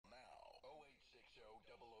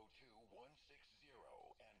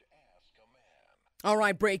All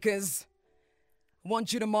right, breakers.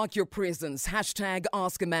 Want you to mark your presence. Hashtag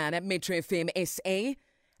Ask a Man at Metro FM SA,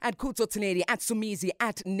 at Kutso Tlenedi, at Sumizi,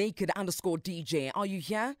 at Naked_DJ. Are you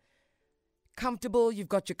here? Comfortable? You've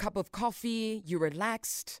got your cup of coffee? You're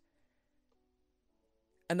relaxed?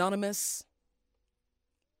 Anonymous?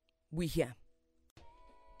 We here.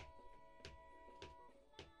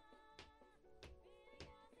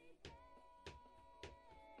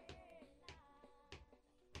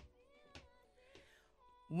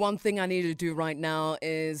 One thing I need to do right now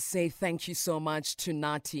is say thank you so much to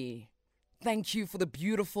Nati. Thank you for the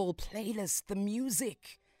beautiful playlist, the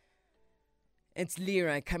music. It's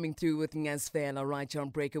Lyra coming through with Ngazvela right here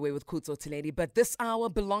on Breakaway with Kutso Tlenedi. But this hour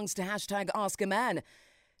belongs to hashtag Ask a Man.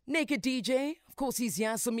 Naked DJ, of course he's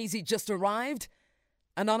here. Somizi just arrived.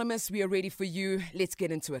 Anonymous, we are ready for you. Let's get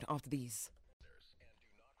into it after these.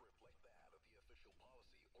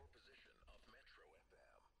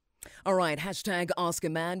 All right, hashtag Ask a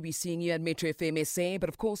Man. We're seeing you at Metro FM SA, but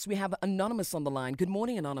of course we have Anonymous on the line. Good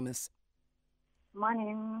morning, Anonymous.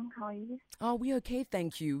 Morning, how are you? Oh, we're okay,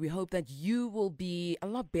 thank you. We hope that you will be a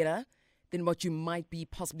lot better than what you might be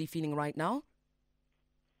possibly feeling right now.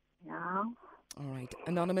 Yeah. All right,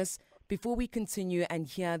 Anonymous, before we continue and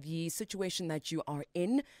hear the situation that you are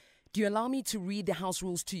in, do you allow me to read the house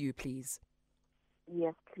rules to you, please?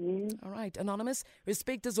 Yes, please. All right, Anonymous,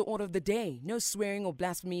 respect is the order of the day. No swearing or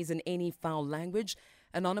blasphemies in any foul language.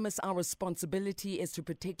 Anonymous, our responsibility is to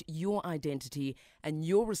protect your identity, and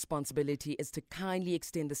your responsibility is to kindly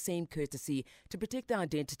extend the same courtesy to protect the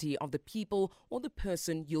identity of the people or the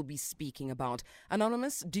person you'll be speaking about.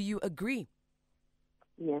 Anonymous, do you agree?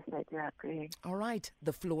 Yes, I do agree. All right,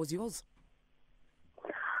 the floor is yours.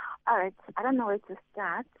 All right, I don't know where to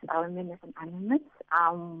start. Our name is Anonymous.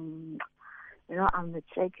 I'm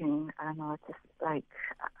checking. I don't know what to like.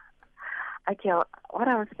 Okay, what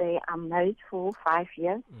I would say, I'm married for 5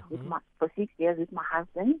 years, for 6 years with my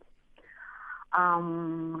husband.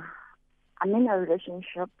 I'm in a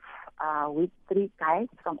relationship with 3 guys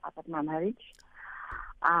from after my marriage.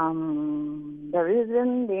 The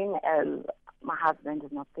reason being, my husband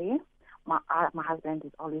is not there. My husband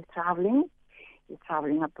is always traveling. He's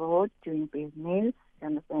traveling abroad, doing business, you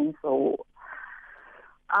understand? So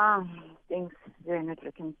things are not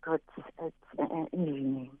looking good in the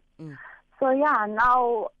evening. So yeah,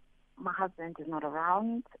 now my husband is not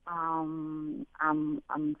around. I'm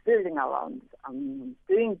feeling around. I'm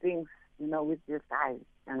doing things, with these guys,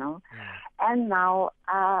 And now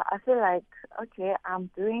I feel like, okay, I'm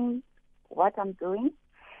doing what I'm doing,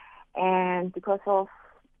 and because of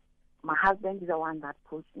my husband is the one that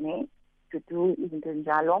pushed me to do even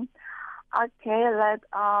Njalo. Okay,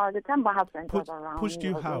 the time my husband was around. Pushed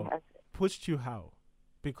you how? Pushed you how?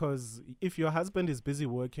 Because if your husband is busy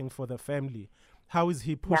working for the family, how is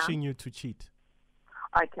he pushing you to cheat?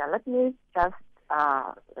 Okay, let me just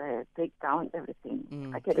break down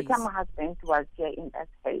everything. Okay, please. The time my husband was here in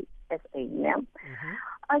SA,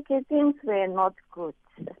 okay, things were not good,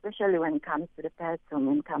 especially when it comes to the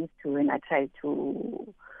bedroom, when I try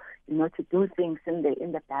to, to do things in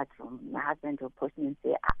the bedroom. My husband will push me and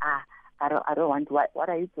say, I don't want, what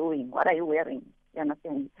are you doing? What are you wearing? You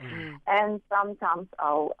understand? And sometimes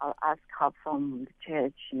I'll ask help from the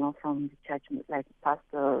church, like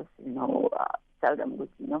pastors, tell them,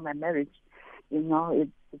 my marriage,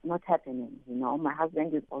 it's not happening. My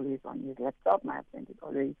husband is always on his laptop. My husband is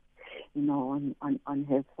always, on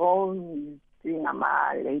his phone. He's doing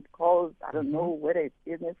late calls. I don't know whether it's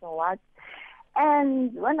business or what.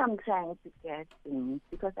 And when I'm trying to get things,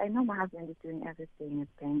 because I know my husband is doing everything, he's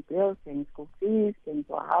paying bills, paying school fees, paying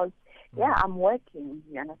for a house. Yeah, I'm working,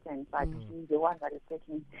 you understand, but he's the one that is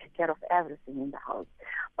taking care of everything in the house.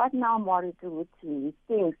 But now I'm worried with things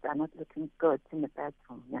that are not looking good in the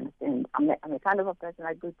bedroom, you understand. I'm a kind of a person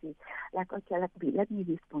like good to, okay, let me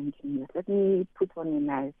be spontaneous. Let me put on a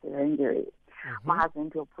nice lingerie. My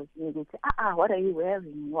husband will push me and say, what are you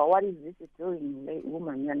wearing? Well, what is this you're doing,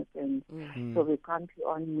 woman, you understand? So they can't be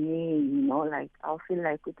on me, I'll feel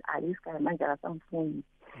like this guy might have some food.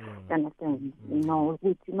 You understand?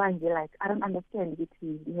 With manje, I don't understand with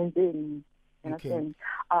his you understand?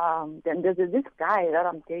 Then there's this guy that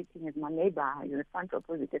I'm dating is my neighbor. He's a front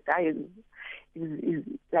opposite. The guy is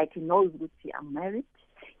like, he knows Gucci, I'm married.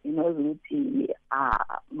 He knows Gucci,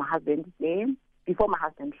 my husband is there. Before my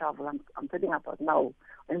husband traveled, I'm talking about now,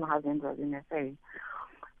 when my husband was in SA.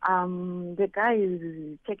 The guy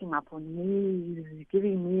is checking up on me, he's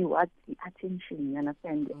giving me what attention, you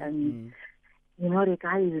understand? And, the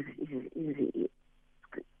guy is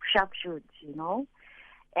sharp shoot,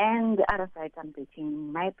 And the other side, I'm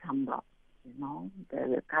taking my plumber,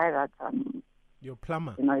 the guy that Your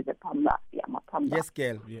plumber. You know, the plumber. Yeah, my plumber. Yes,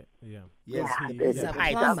 girl. Yeah, yeah. Yes, Yeah, he, the- He's the a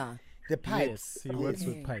pipes. plumber. The pipes. Yes, he works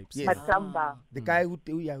with Okay. pipes. Yes. My yeah. plumber. The guy who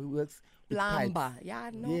works with Plumber. pipes. Yeah,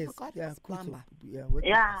 no, Yes, forgot yeah, it's cool, so- plumber. yeah, work with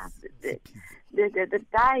Yeah, CPs. the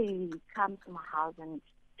guy comes to my house and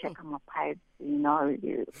check on my pipes, you know.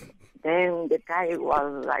 Then the guy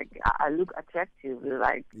was like, I look attractive,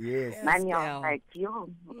 like, Yes. Yes, man, girl. was like, yo,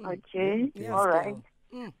 okay, Yes, all right. girl.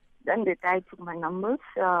 Mm. Then the guy took my numbers.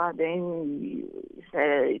 Then he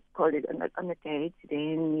said, called it on the date.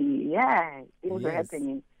 Then, yeah, things were Yes.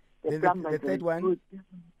 happening. Then the plumber third was one? good.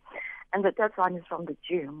 And the third one is from the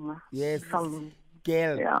gym. Yes. From,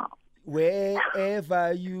 Girl, yeah.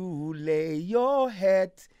 wherever you lay your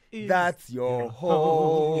head, that's your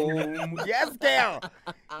home. Yes, girl.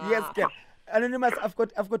 Yes, girl. Anonymous, I've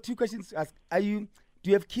got two questions to ask. Do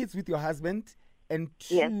you have kids with your husband? And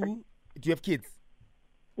two, Yes. do you have kids?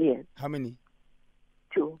 Yes, How many?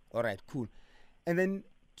 2. All right, cool. And then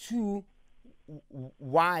two,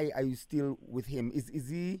 why are you still with him? Is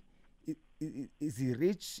he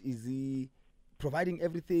rich? Is he providing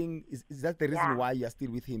everything? Is that the reason Yeah. why you are still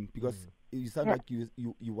with him? Because you sound Yeah. like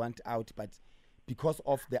you want out, but because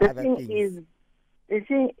of the The other thing things.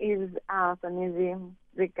 Sanezi,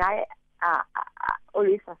 the guy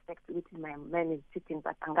always suspects with my man is cheating,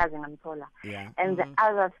 but angazi ngamthola. Yeah. And the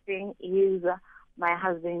other thing is my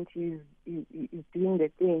husband is doing the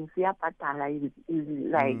things. Siyabhadala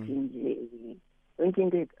is like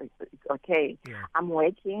thinking it's okay. Yeah. I'm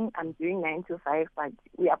working, I'm doing 9 to 5, but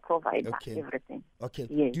we are providing Okay. everything. Okay.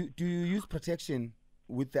 Yes. Do you use protection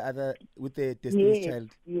with the Destiny's Yes, Child?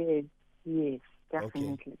 yes,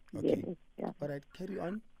 definitely. Okay. Yes, yeah. All right, carry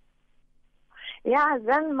on. Yeah,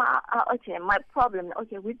 then my problem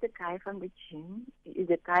with the guy from the gym is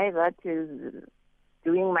the guy that is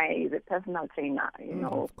doing the personal trainer, you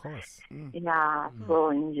know. Of course. Yeah,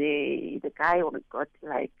 so the guy got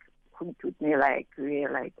like hooked with me, like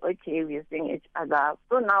we're like, okay, we're seeing each other.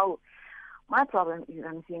 So now my problem is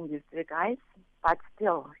I'm seeing these 3 guys, but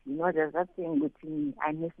still, you know, there's that thing between me.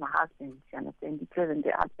 I miss my husband, you understand? The present,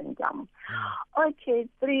 the husband. Okay,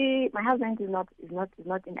 3. My husband is not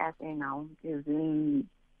in SA now. He's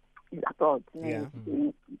abroad,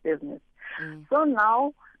 doing business. So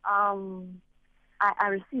now, I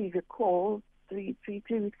received a call 3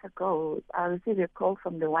 weeks ago. I received a call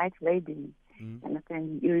from the white lady. And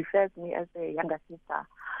then he refers me as a younger sister.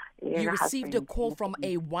 You received a call from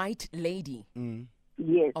a white lady.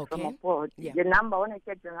 Yes, Okay. from abroad. Yeah. The number, when I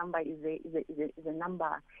check the number, is a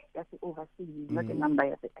number that's overseas, not a number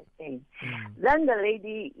that's SA. Then the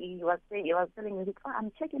lady, he was telling me,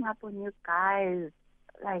 I'm checking up on you guys.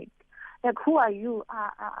 Like who are you?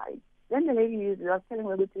 Then the lady was telling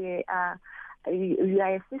me, you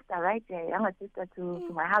are a sister, right? A younger sister to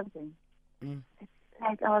my husband.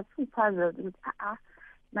 Like I was so puzzled. With,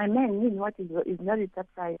 my man mean what is not his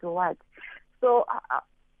side or what? So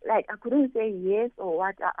like I couldn't say yes or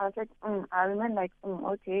what. I was like, I remember like,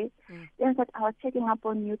 okay. Then I said, I was checking up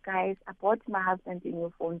on you guys. I bought my husband in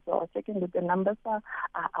your phone, so I was checking that the numbers are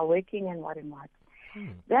working and what and what.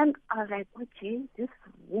 Then I was like, okay, this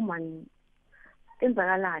woman. Then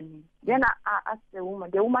I asked the woman.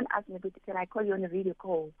 The woman asked me, can I call you on a video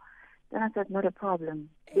call? Then I said, not a problem.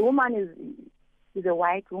 The woman is a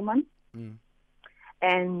white woman,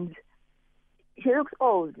 and she looks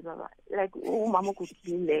old, like Mama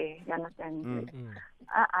Kukile, you understand?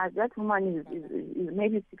 That woman is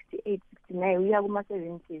maybe 68, 69. We are almost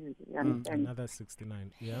 70s, you understand? Another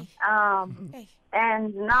 69, yeah.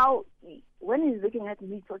 And now, when he's looking at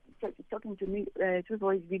me, talking to me through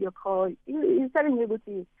voice video call, he's telling me,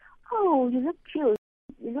 oh, you look cute,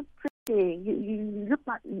 you look pretty, you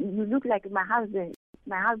look like my husband,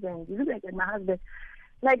 you look like my husband.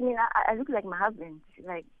 Like me, I look like my husband,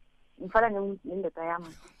 like, in front of him that I am.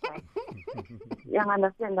 Like, you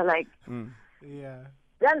understand? Like, Yeah.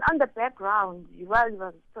 then on the background, while he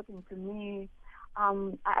was talking to me,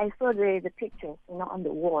 I saw the pictures, you know, on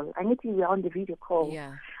the wall. I need to be on the video call.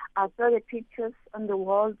 Yeah. I saw the pictures on the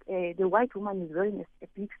wall. The white woman is wearing a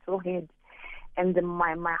big straw hat, and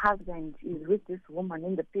my husband is with this woman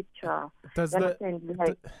in the picture.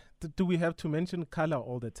 Do we have to mention color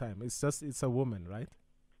all the time? It's a woman, right?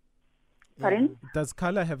 Pardon? Does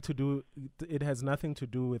color have to do? It has nothing to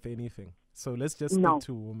do with anything. So let's just stick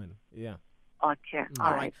to women. Yeah. Okay.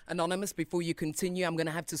 All right. Anonymous, before you continue, I'm going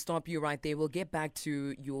to have to stop you right there. We'll get back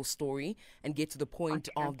to your story and get to the point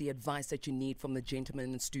of the advice that you need from the gentleman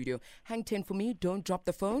in the studio. Hang 10 for me. Don't drop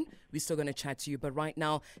the phone. We're still going to chat to you. But right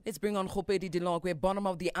now, let's bring on Khopedi Dilogwe, bottom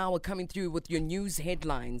of the hour, coming through with your news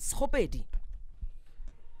headlines. Khopedi.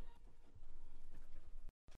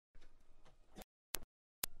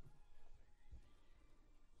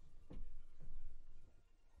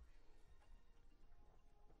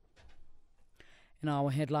 In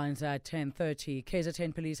our headlines at 10:30,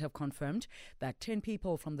 KZN police have confirmed that 10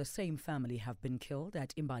 people from the same family have been killed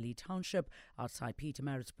at Imbali Township outside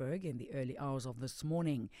Pietermaritzburg in the early hours of this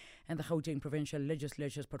morning. And the Gauteng Provincial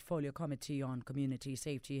Legislature's Portfolio Committee on Community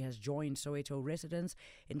Safety has joined Soweto residents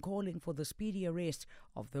in calling for the speedy arrest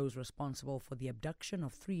of those responsible for the abduction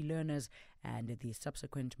of 3 learners and the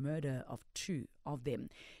subsequent murder of 2 of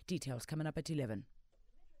them. Details coming up at 11.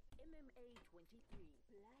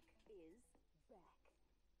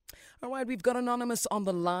 All right, we've got Anonymous on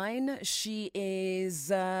the line. She is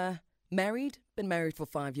married, been married for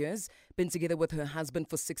 5 years, been together with her husband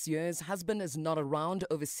for 6 years. Husband is not around,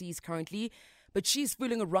 overseas currently, but she's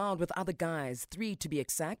fooling around with other guys, 3 to be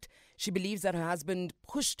exact. She believes that her husband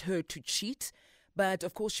pushed her to cheat, but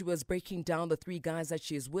of course she was breaking down the 3 guys that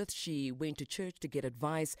she is with. She went to church to get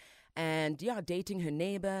advice. And dating her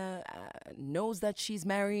neighbor, knows that she's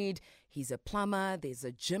married. He's a plumber. There's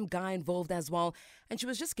a gym guy involved as well. And she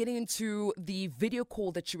was just getting into the video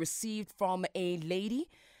call that she received from a lady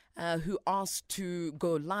who asked to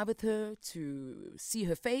go live with her, to see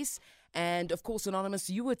her face. And of course, Anonymous,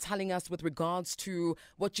 you were telling us with regards to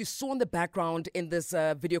what you saw in the background in this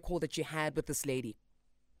video call that you had with this lady.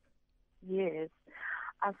 Yes.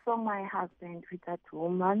 I saw my husband with that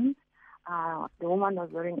woman. The woman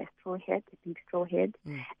was wearing a straw hat, a big straw hat,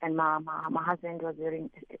 and my husband was wearing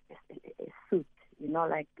a suit,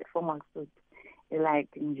 like a formal suit. Like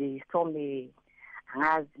he told me,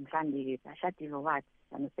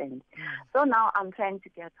 understand? So now I'm trying to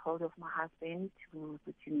get hold of my husband to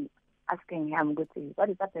asking him, what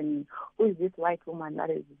is happening? Who is this white woman that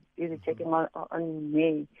is checking on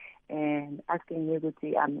me and asking me,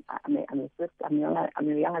 I'm a sister, I'm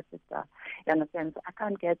a younger sister. You understand? So I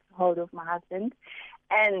can't get hold of my husband.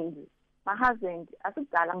 And my husband, I said,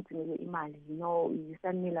 to me, you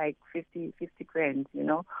send me like 50 grand,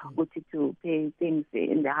 to pay things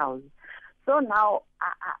in the house. So now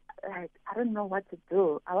I don't know what to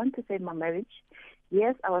do. I want to save my marriage.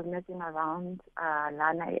 Yes, I was messing around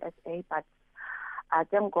Lana SA, but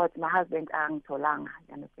thank God my husband ang Tolanga,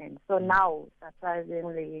 you understand? So now,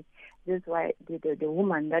 surprisingly, this is why the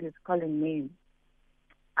woman that is calling me,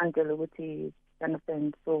 Uncle Lubuti, you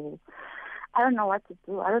understand? So I don't know what to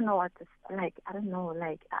do. I don't know what to,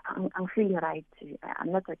 I'm feeling right.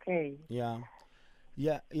 I'm not okay. Yeah. We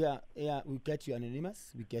get you,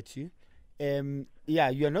 Anonymous. We get you. You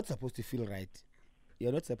are not supposed to feel right.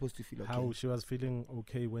 You're not supposed to feel okay. How she was feeling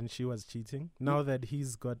okay when she was cheating. Now that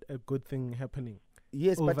he's got a good thing happening.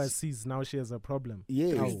 Yes, overseas, now she has a problem.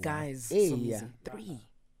 Yes. 3 guys. Hey, 3.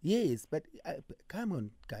 Yes, but come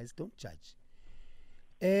on, guys, don't judge.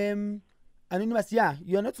 Anonymous,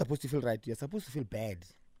 you're not supposed to feel right. You're supposed to feel bad.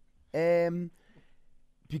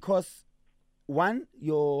 Because, one,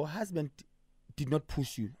 your husband did not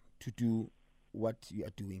push you to do what you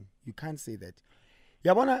are doing. You can't say that.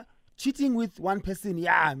 Yabona, cheating with one person,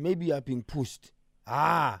 maybe you are being pushed.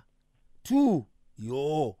 2,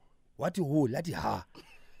 what you hold, lati ha.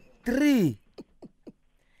 3,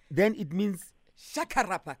 then it means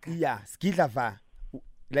Shakarapaka. skidlava.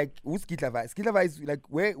 Like who's skidlava? Skidlava is like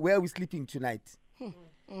where are we sleeping tonight?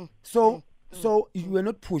 So you were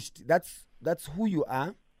not pushed. That's who you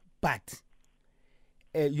are, but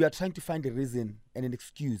you are trying to find a reason and an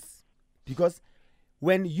excuse. Because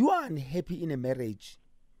when you are unhappy in a marriage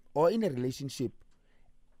or in a relationship,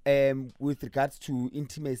 with regards to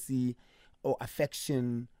intimacy or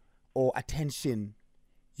affection or attention,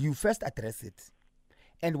 you first address it.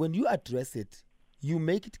 And when you address it, you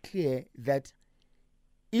make it clear that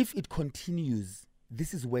if it continues,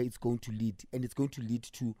 this is where it's going to lead, and it's going to lead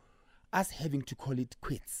to us having to call it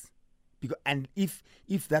quits. And if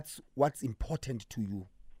that's what's important to you,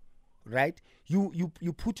 right? You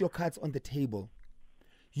put your cards on the table.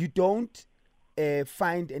 You don't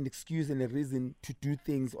find an excuse and a reason to do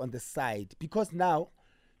things on the side, because now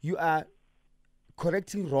you are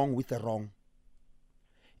correcting wrong with the wrong.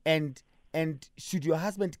 And should your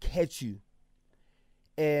husband catch you,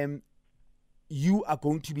 you are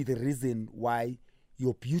going to be the reason why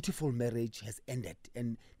your beautiful marriage has ended,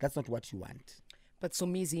 and that's not what you want. But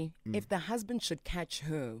Somizi, if the husband should catch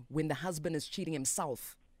her when the husband is cheating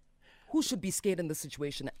himself, who should be scared in this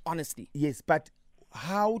situation, honestly? Yes, but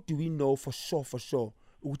how do we know for sure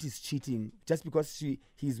who is cheating? Just because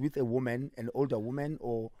he's with a woman, an older woman,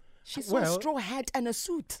 or... She saw a straw hat and a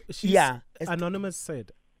suit. Anonymous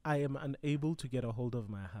said, I am unable to get a hold of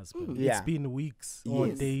my husband. Yeah. It's been weeks or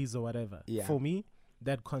days or whatever. Yeah. For me,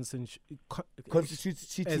 that constitutes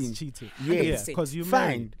cheating. As cheating. Yes. Because you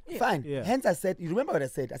Fine. Yeah. Hence I said, you remember what I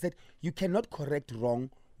said? I said, you cannot correct wrong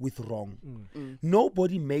with wrong.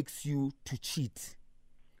 Nobody makes you to cheat.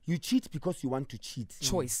 You cheat because you want to cheat.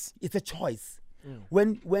 Choice. It's a choice.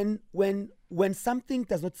 When something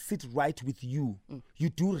does not sit right with you, you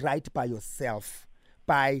do right by yourself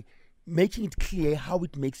by making it clear how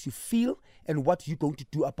it makes you feel and what you're going to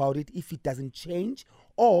do about it if it doesn't change,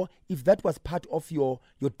 or if that was part of your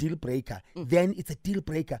deal breaker, then it's a deal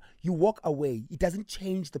breaker. You walk away. It doesn't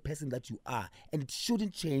change the person that you are, and it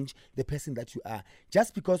shouldn't change the person that you are.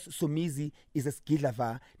 Just because Somizi is a ski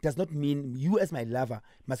lover does not mean you as my lover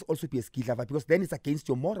must also be a ski lover, because then it's against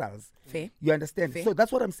your morals. Fair. You understand? Fair. So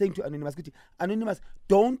that's what I'm saying to Anonymous. Anonymous,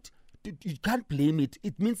 you can't blame it.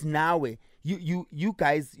 It means now you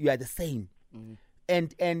guys, you are the same.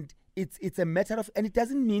 And it's a matter of, and it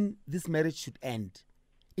doesn't mean this marriage should end.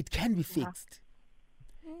 It can be fixed.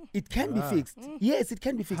 It can be fixed. Yes, it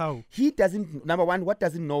can be fixed. How? He doesn't, number one, what he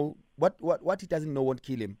doesn't know won't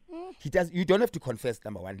kill him. You don't have to confess,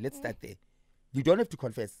 number one. Let's start there. You don't have to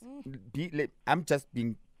confess. I'm just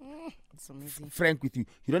being frank with you.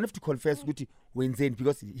 You don't have to confess Guti Wenzeni,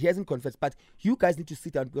 because he hasn't confessed. But you guys need to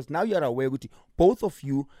sit down, because now you are aware, Guti, both of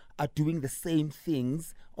you are doing the same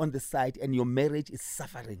things on the side, and your marriage is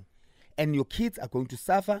suffering. And your kids are going to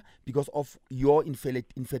suffer because of your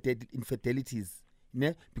infidelities.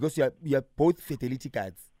 Ne? Because you are both fidelity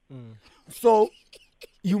guards. So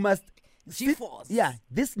you must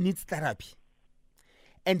this needs therapy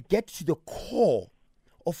and get to the core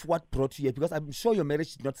of what brought you here, because I'm sure your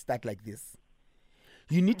marriage did not start like this.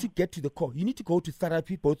 You need to get to the core. You need to go to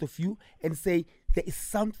therapy, both of you, and say there is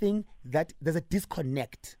something that there's a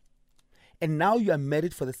disconnect. And now you are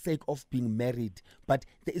married for the sake of being married, but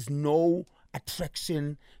there is no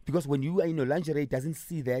attraction, because when you are in your lingerie, it doesn't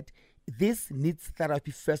see that. This needs therapy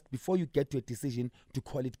first before you get to a decision to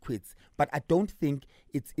call it quits. But I don't think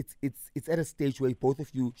it's at a stage where both of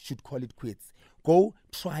you should call it quits. Go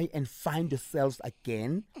try and find yourselves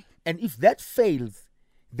again, and if that fails,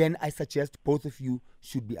 then I suggest both of you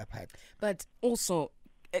should be apart. But also,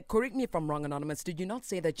 correct me if I'm wrong, Anonymous, did you not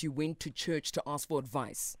say that you went to church to ask for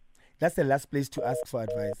advice? That's the last place to ask for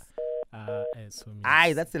advice.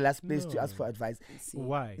 That's the last place to ask for advice.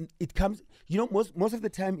 Why? It comes, most of the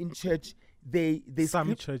time in church, they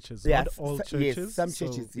some churches, not all churches. Yes, some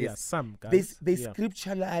churches, yes. Yeah, some guys. They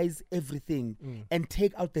scripturalize everything and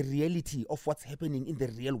take out the reality of what's happening in the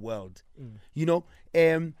real world.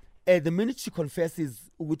 The minute she confesses,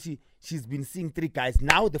 she's been seeing 3 guys.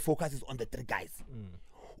 Now the focus is on the 3 guys.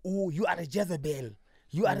 Oh, you are a Jezebel.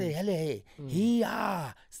 You are a hele.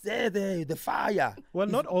 Say the fire. Well,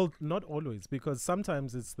 not always, because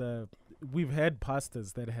sometimes it's we've had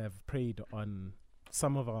pastors that have prayed on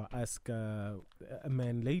some of our Ask a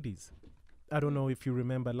Man ladies. I don't know if you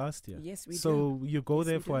remember last year. Yes, we do. So you go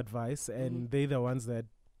there for advice, and they're the ones that,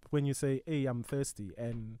 when you say, "Hey, I'm thirsty,"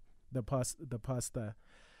 and the pastor,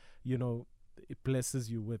 it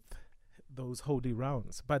blesses you with those holy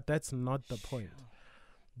rounds. But that's not the point.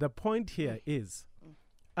 The point here is,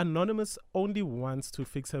 Anonymous only wants to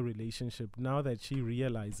fix her relationship now that she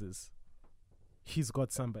realizes he's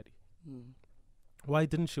got somebody. Why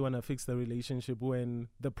didn't she want to fix the relationship when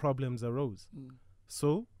the problems arose?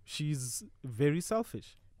 So she's very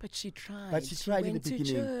selfish. But she tried. But she tried in the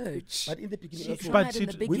beginning. Church. But in the beginning, She also, tried in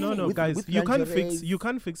the beginning. No, guys, with you can't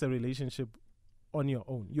lingeries. fix a relationship on your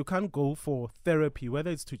own. You can't go for therapy, whether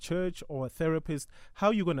it's to church or a therapist. How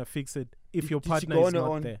are you gonna fix it if your Did she partner go is on her not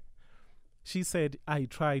own? there? She said, "I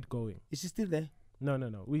tried going." Is she still there? No.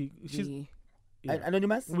 She's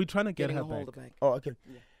Anonymous? we're trying to get getting her a hold back, of back. Oh, okay.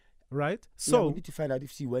 right? So we So need to find out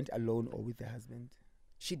if she went alone or with her husband.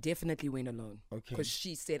 She definitely went alone. Okay. Because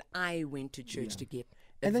she said, I went to church to get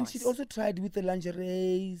And then advice. she also tried with the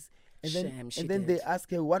lingeries. And then, Shame she and then did. they ask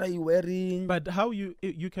her, "What are you wearing?" But how you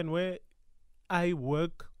can wear, I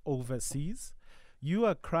work overseas. You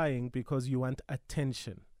are crying because you want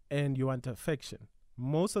attention and you want affection.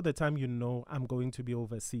 Most of the time, I'm going to be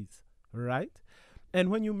overseas, right? And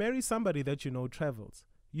when you marry somebody that travels,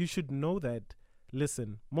 you should know that,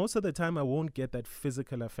 listen, most of the time I won't get that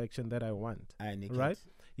physical affection that I want, right?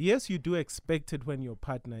 Yes, you do expect it when your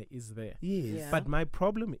partner is there. Yes. Yeah. But my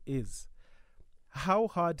problem is, how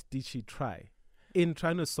hard did she try in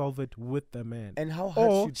trying to solve it with the man? And how hard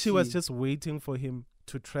Or should she was just waiting for him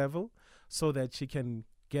to travel so that she can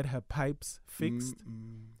get her pipes fixed,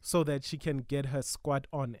 so that she can get her squat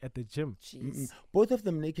on at the gym. Jeez. Both of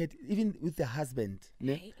them naked, even with the husband.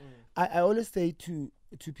 Ne? I always say to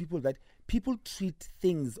people that people treat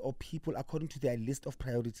things or people according to their list of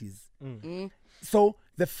priorities. So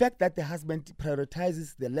the fact that the husband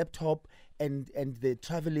prioritizes the laptop and the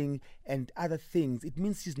traveling and other things, it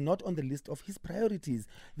means she's not on the list of his priorities.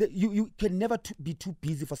 You can never be too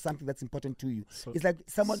busy for something that's important to you. So- it's like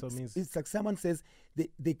someone so means- it's like someone says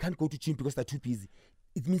they can't go to gym because they're too busy.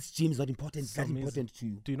 It means gym is not important. It's So not means- important to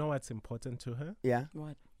you. Do you know what's important to her? Yeah.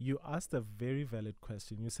 What? You asked a very valid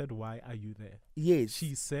question. You said, "Why are you there?" Yes.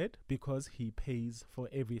 She said, "Because he pays for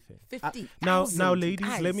everything." 50,000. Now, ladies,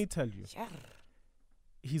 guys. let me tell you. Yeah.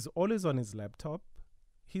 He's always on his laptop.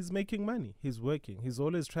 He's making money. He's working. He's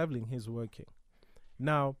always traveling. He's working.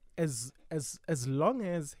 Now, as long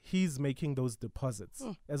as he's making those deposits,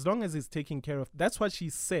 as long as he's taking care of, that's what she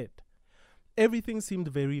said. Everything seemed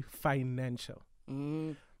very financial.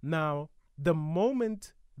 Mm. Now, the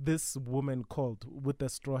moment this woman called with the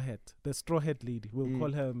straw hat lady, we'll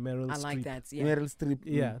call her Meryl I Streep. like that. Yeah. Meryl Streep.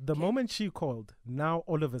 Yeah, the moment she called, now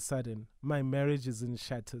all of a sudden, my marriage is in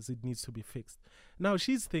shatters. It needs to be fixed. Now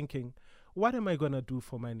she's thinking, what am I going to do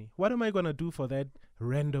for money? What am I going to do for that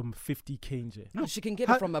random 50K nje? Oh, she can get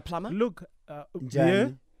Ha- it from a plumber. Look, Njani? yeah,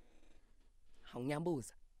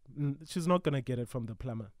 Haungyambuza. she's not going to get it from the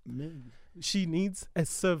plumber. Maybe. She needs a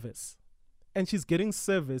service. And she's getting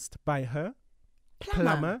serviced by her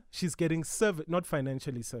plumber. She's getting serviced, not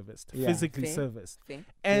financially serviced, Yeah. physically Fair. serviced. Fair.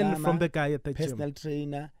 And Plumber, from the guy at the Personal gym.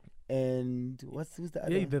 trainer, and who's the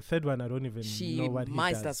other? Yeah, the third one, I don't even She know what he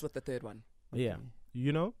might does. us with the third one. Yeah,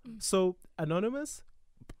 you know. So Anonymous,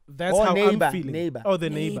 that's Or how neighbor, I'm feeling. neighbor. Oh, the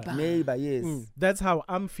neighbor. Neighbor. Neighbor, yes. That's how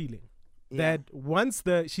I'm feeling. Yeah. That once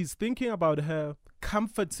she's thinking about her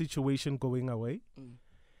comfort situation going away,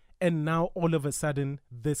 and now all of a sudden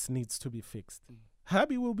this needs to be fixed.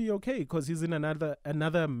 Hubby will be okay because he's in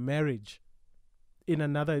another marriage, in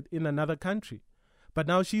another country. But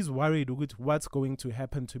now she's worried with what's going to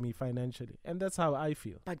happen to me financially, and that's how I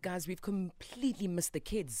feel. But guys, we've completely missed the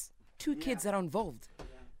kids. Two kids that are involved.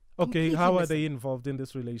 Okay, Completely how are missing. they involved in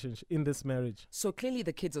this relationship, in this marriage? So clearly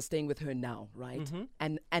the kids are staying with her now, right?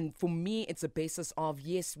 And for me, it's a basis of,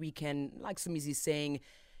 yes, we can, like Sumizi's saying,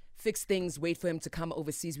 fix things, wait for him to come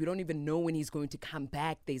overseas. We don't even know when he's going to come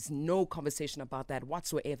back. There's no conversation about that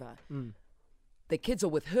whatsoever. The kids are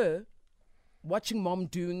with her, watching mom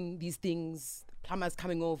doing these things, plumbers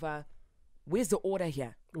coming over. Where's the order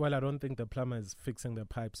here? Well, I don't think the plumber is fixing the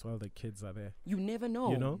pipes while the kids are there. You never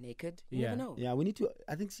know, You know? Naked. You Yeah. never know. Yeah, we need to.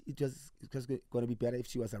 I think it was going to be better if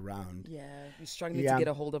she was around. Yeah, you're struggling Yeah. to get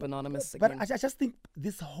a hold of Anonymous But again. I just think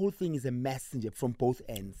this whole thing is a messenger from both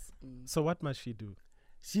ends. So what must she do?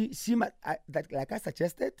 She might, like I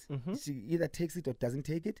suggested, Mm-hmm. she either takes it or doesn't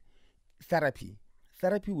take it. Therapy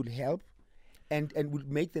would help, and would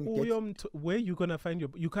make them get. Where you gonna find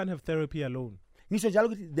you can't have therapy alone. Ngisho njalo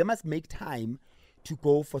ukuthi they must make time to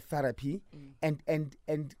go for therapy and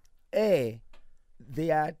air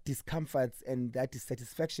their discomforts and their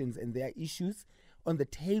dissatisfactions and their issues on the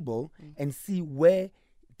table and see where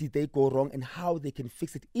did they go wrong and how they can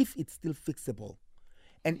fix it if it's still fixable.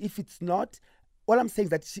 And if it's not, all I'm saying is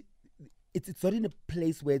that it's not in a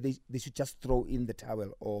place where they should just throw in the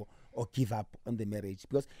towel or give up on the marriage,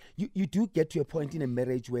 because you do get to a point in a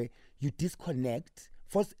marriage where you disconnect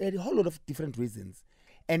for a whole lot of different reasons,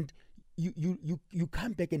 and you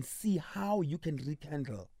come back and see how you can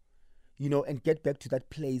rekindle, and get back to that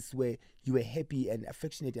place where you were happy and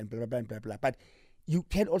affectionate and blah blah blah blah blah. But you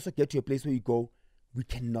can also get to a place where you go, we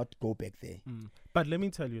cannot go back there. But let me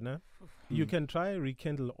tell you now, you can try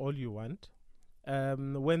rekindle all you want.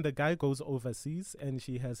 When the guy goes overseas and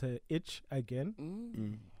she has her itch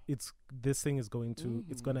again, this thing is going to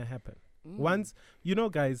it's gonna happen. Once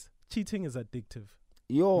guys, cheating is addictive.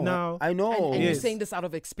 Yo, Now- I know. and you're Yes. saying this out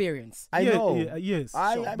of experience. I know. Yes,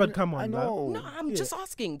 I but mean, come on, I now. know. No, I'm just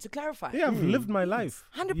asking to clarify. Yeah, I've lived my life.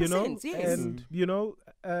 100%, yes.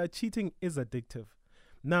 And cheating is addictive.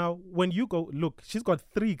 Now, when you go look, she's got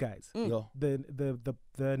 3 guys. Yo.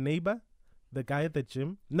 The neighbor, the guy at the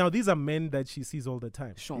gym. Now, these are men that she sees all the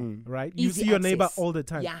time. Sure. Right? You Easy see your neighbor access. all the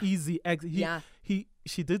time. Yeah. Easy access. Yeah.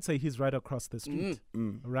 She did say he's right across the street.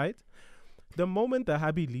 Right? The moment the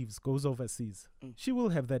hubby leaves, goes overseas, she will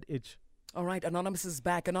have that itch. All right, Anonymous is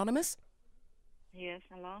back. Anonymous, Yes,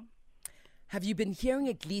 hello? have you been hearing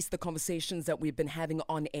at least the conversations that we've been having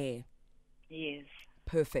on air? Yes.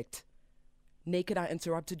 Perfect. Naked, I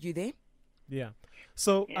interrupted you there. Yeah.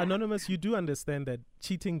 So, Yeah. Anonymous, you do understand that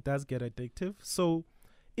cheating does get addictive. So,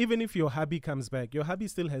 even if your hubby comes back, your hubby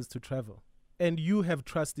still has to travel. And you have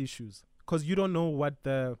trust issues because you don't know what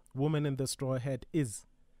the woman in the straw hat is.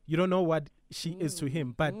 You don't know what she is to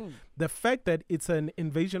him. But the fact that it's an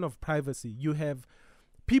invasion of privacy, you have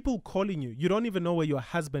people calling you. You don't even know where your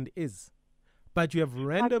husband is. But you have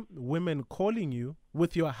random women calling you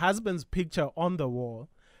with your husband's picture on the wall.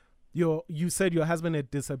 You said your husband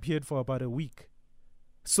had disappeared for about a week.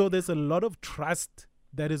 So there's a lot of trust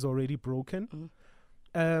that is already broken.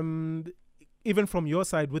 Even from your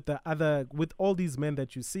side with with all these men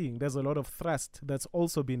that you're seeing, there's a lot of trust that's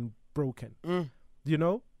also been broken. You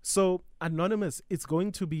know? So Anonymous, it's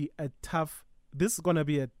going to be this is going to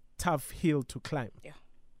be a tough hill to climb. Yeah.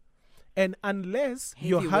 And unless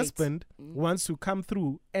your husband wants to come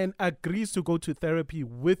through and agrees to go to therapy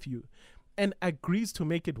with you and agrees to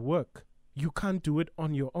make it work, you can't do it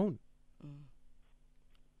on your own.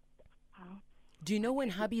 Do you know when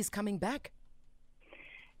hubby is coming back?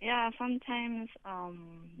 Yeah, sometimes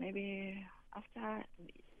maybe after,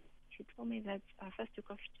 she told me that first week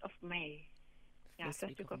of May. Yeah,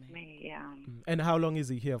 first week of May, yeah. And how long is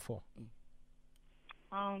he here for?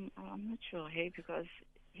 I'm not sure, because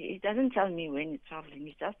he doesn't tell me when he's traveling.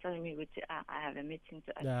 He's just telling me I have a meeting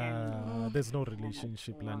to attend. There's no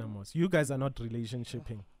relationship, Lanamos. You guys are not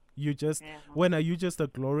relationshiping. You just, when are you just a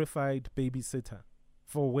glorified babysitter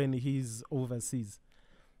for when he's overseas?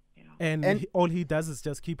 Yeah. And all he does is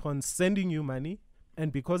just keep on sending you money.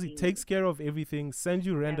 And because he takes care of everything, send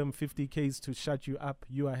you random 50Ks to shut you up,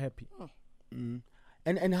 you are happy. And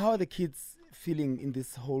how are the kids feeling in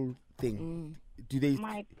this whole thing? Do they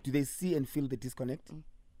see and feel the disconnect?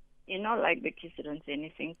 Like the kids don't say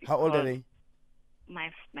anything. How old are they?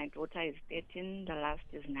 My daughter is 13, the last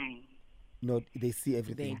is 9. No, they see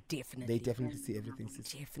everything. They definitely see everything.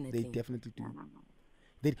 Sister. Definitely. They definitely do.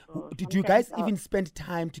 Do you guys even spend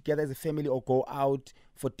time together as a family or go out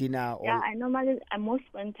for dinner? Or I most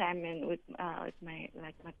spend time with my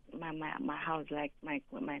house, like my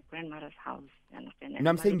grandmother's house. You understand? No,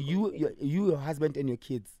 I'm saying your husband and your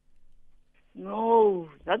kids. No,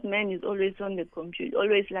 that man is always on the computer.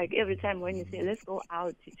 Always, like, every time when you say let's go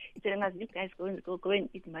out, he's telling us, you guys go and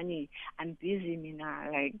eat money. I'm busy, Mina.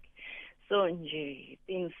 Like, so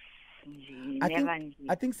things.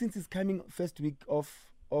 I think since it's coming first week of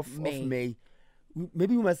May,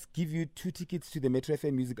 maybe we must give you 2 tickets to the Metro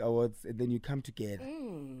FM Music Awards, and then you come together.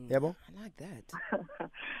 I like that.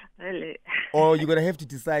 Really? Or you're gonna have to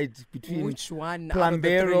decide between which one,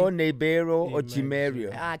 Plambero, Nebero, or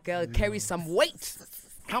Jimerio. Girl, carry some weight.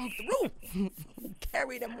 Come through.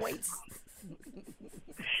 Carry them weights.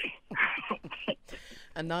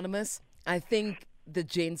 Anonymous, I think the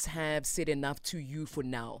gents have said enough to you for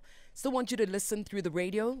now. Still want you to listen through the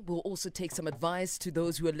radio. We'll also take some advice to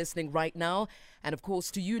those who are listening right now. And of course,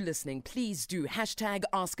 to you listening, please do hashtag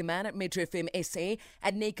Ask a Man at Metro FM SA,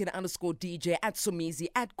 at Naked_DJ, at Somizi,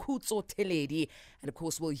 at Kutso Teledi. And of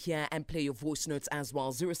course, we'll hear and play your voice notes as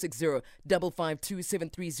well.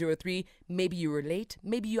 060-552-7303. Maybe you relate.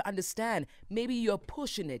 Maybe you understand. Maybe you're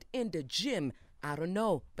pushing it in the gym. I don't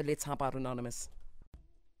know. But let's hop out, Anonymous.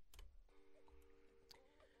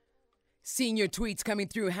 Seeing your tweets coming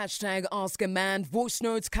through, hashtag Ask a Man, voice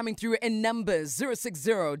notes coming through in numbers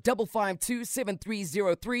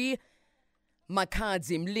 060-552-7303.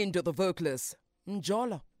 Makadzi Mlindo, the vocalist.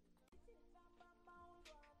 Njolo.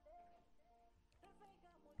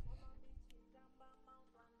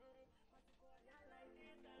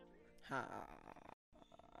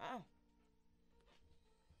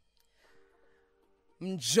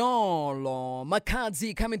 Njolo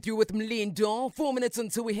Makadzi coming through with Mlindo. 4 minutes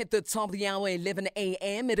until we hit the top of the hour, 11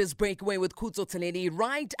 a.m. It is Breakaway with Kutso Teledi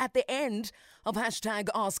right at the end of hashtag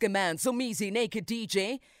Ask a Man. So Somizi, Naked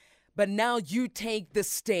DJ. But now you take the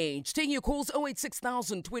stage. Taking your calls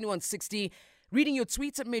 086,000 2160. Reading your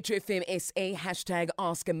tweets at Metro FM SA, hashtag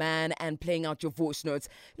Ask a Man, and playing out your voice notes.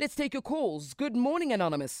 Let's take your calls. Good morning,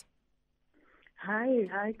 Anonymous.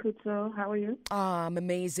 Hi, Kutso. How are you? I'm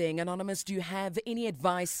amazing. Anonymous, do you have any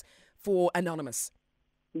advice for Anonymous?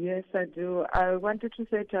 Yes, I do. I wanted to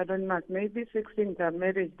say to Anonymous, maybe fixing their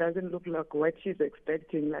marriage doesn't look like what she's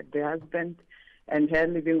expecting, like the husband and her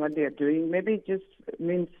living what they're doing. Maybe it just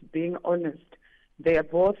means being honest. They are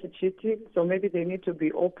both cheating, so maybe they need to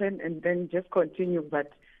be open and then just continue,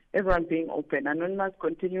 but everyone being open. Anonymous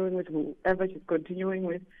continuing with whoever she's continuing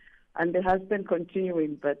with, and the husband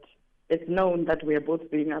continuing, but it's known that we are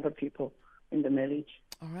both being other people in the marriage.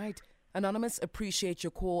 All right. Anonymous, appreciate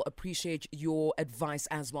your call, appreciate your advice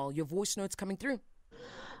as well. Your voice notes coming through.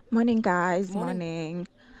 Morning, guys. Morning.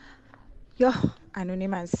 Yo,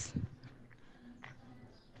 Anonymous.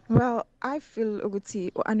 Well, I feel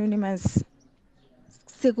ukuthi Anonymous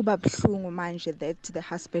sekuba buhlungu manje that the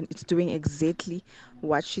husband is doing exactly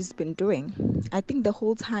what she's been doing. I think the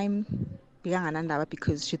whole time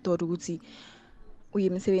because she thought ukuthi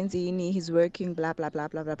he's working, blah blah blah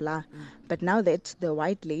blah blah blah. But now that the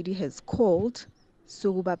white lady has called,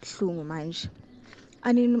 sekuba buhlungu manje.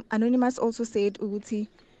 Anonymous also said ukuthi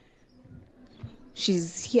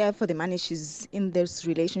she's here for the money. She's in this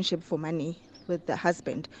relationship for money with the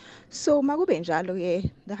husband. So makube njalo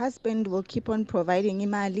ke, the husband will keep on providing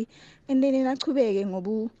imali and then inachubeke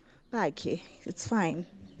ngobu bakhe. It's fine.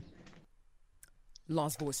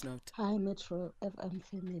 Last voice note. Hi, Metro FM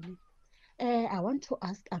family. I want to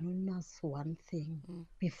ask Anonymous one thing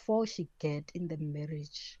before she get in the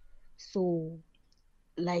marriage. So,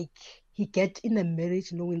 like, he get in the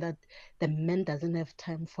marriage knowing that the man doesn't have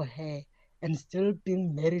time for her and still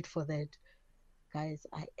being married for that. Guys,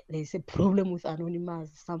 there's a problem with Anonymous.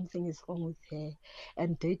 Something is wrong with her.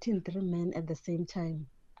 And dating 3 men at the same time,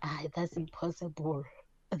 that's impossible.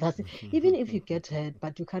 Even if you get hurt,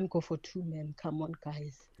 but you can't go for 2 men. Come on,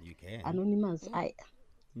 guys. You can. Anonymous, I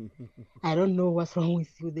don't know what's wrong with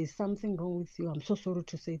you. There's something wrong with you. I'm so sorry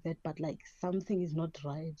to say that, but like something is not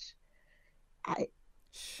right.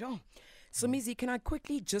 Sure. So, Mizi, can I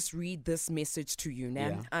quickly just read this message to you now?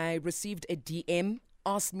 Yeah. I received a DM,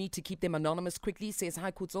 asked me to keep them anonymous quickly, says,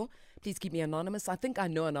 "Hi, Kutso, please keep me anonymous. I think I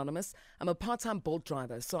know Anonymous. I'm a part-time Bolt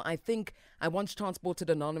driver, so I think I once transported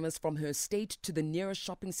Anonymous from her estate to the nearest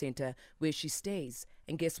shopping center where she stays.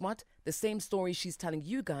 And guess what? The same story she's telling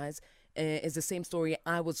you guys is the same story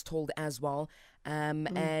I was told as well.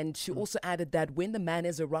 And she also added that when the man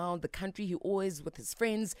is around the country, he always with his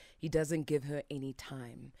friends, he doesn't give her any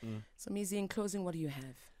time." So, Mizi, in closing, what do you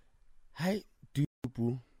have? Hi,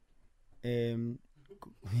 Dubu.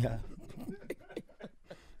 Yeah.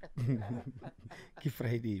 Ki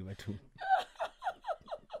Friday, Watu.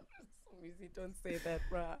 Mizi, don't say that,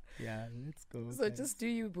 bruh. Yeah, let's go. So just do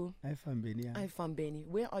you, boo. I Fambeni. I Fambeni.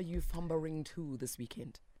 Where are you fumbering to this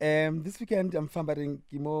weekend? This weekend I'm fumbering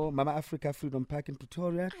Kimo Mama Africa Freedom Park in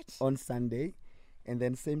Pretoria on Sunday. And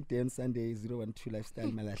then same day on Sunday 012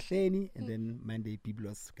 Lifestyle Malahleni, and then Monday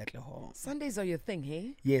Biblos Katlehong. Sundays are your thing,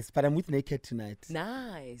 hey? Yes, but I'm with Naked tonight.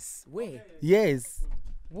 Nice. Where? Yes.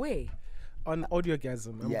 Where? On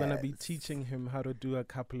Audiogasm, I'm going to be Yes. teaching him how to do a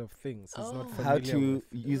couple of things. He's not familiar How to with.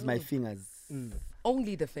 use my fingers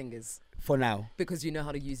Only the fingers. for now. Because you know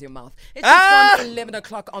how to use your mouth. It's just gone 11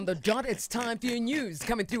 o'clock on the dot. It's time for your news.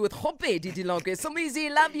 Coming through with Hope Didi Lonke. So easy.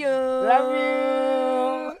 Love you.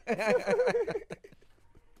 Love you.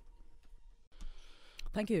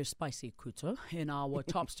 Thank you, Spicy Kuto. In our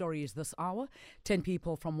top stories this hour, 10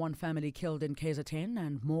 people from one family killed in KZN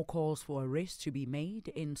and more calls for arrests to be made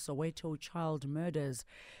in Soweto child murders.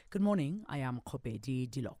 Good morning, I am Khopedi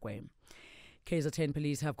Dilokwe. KZN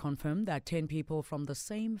police have confirmed that 10 people from the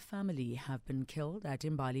same family have been killed at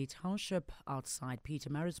Imbali Township outside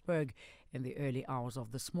Pietermaritzburg in the early hours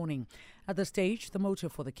of this morning. At this stage, the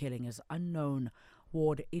motive for the killing is unknown.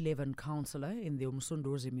 Ward 11 councillor in the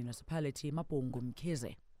Umsunduzi municipality, Mapungu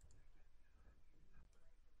Mkhize.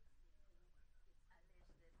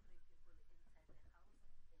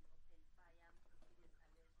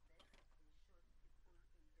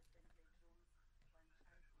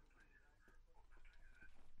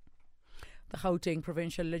 The Gauteng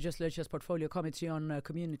Provincial Legislature's Portfolio Committee on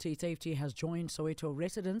Community Safety has joined Soweto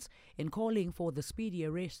residents in calling for the speedy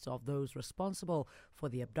arrest of those responsible for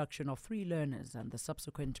the abduction of 3 learners and the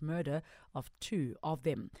subsequent murder of 2 of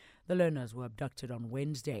them. The learners were abducted on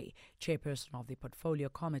Wednesday. Chairperson of the Portfolio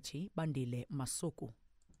Committee, Bandile Masuku.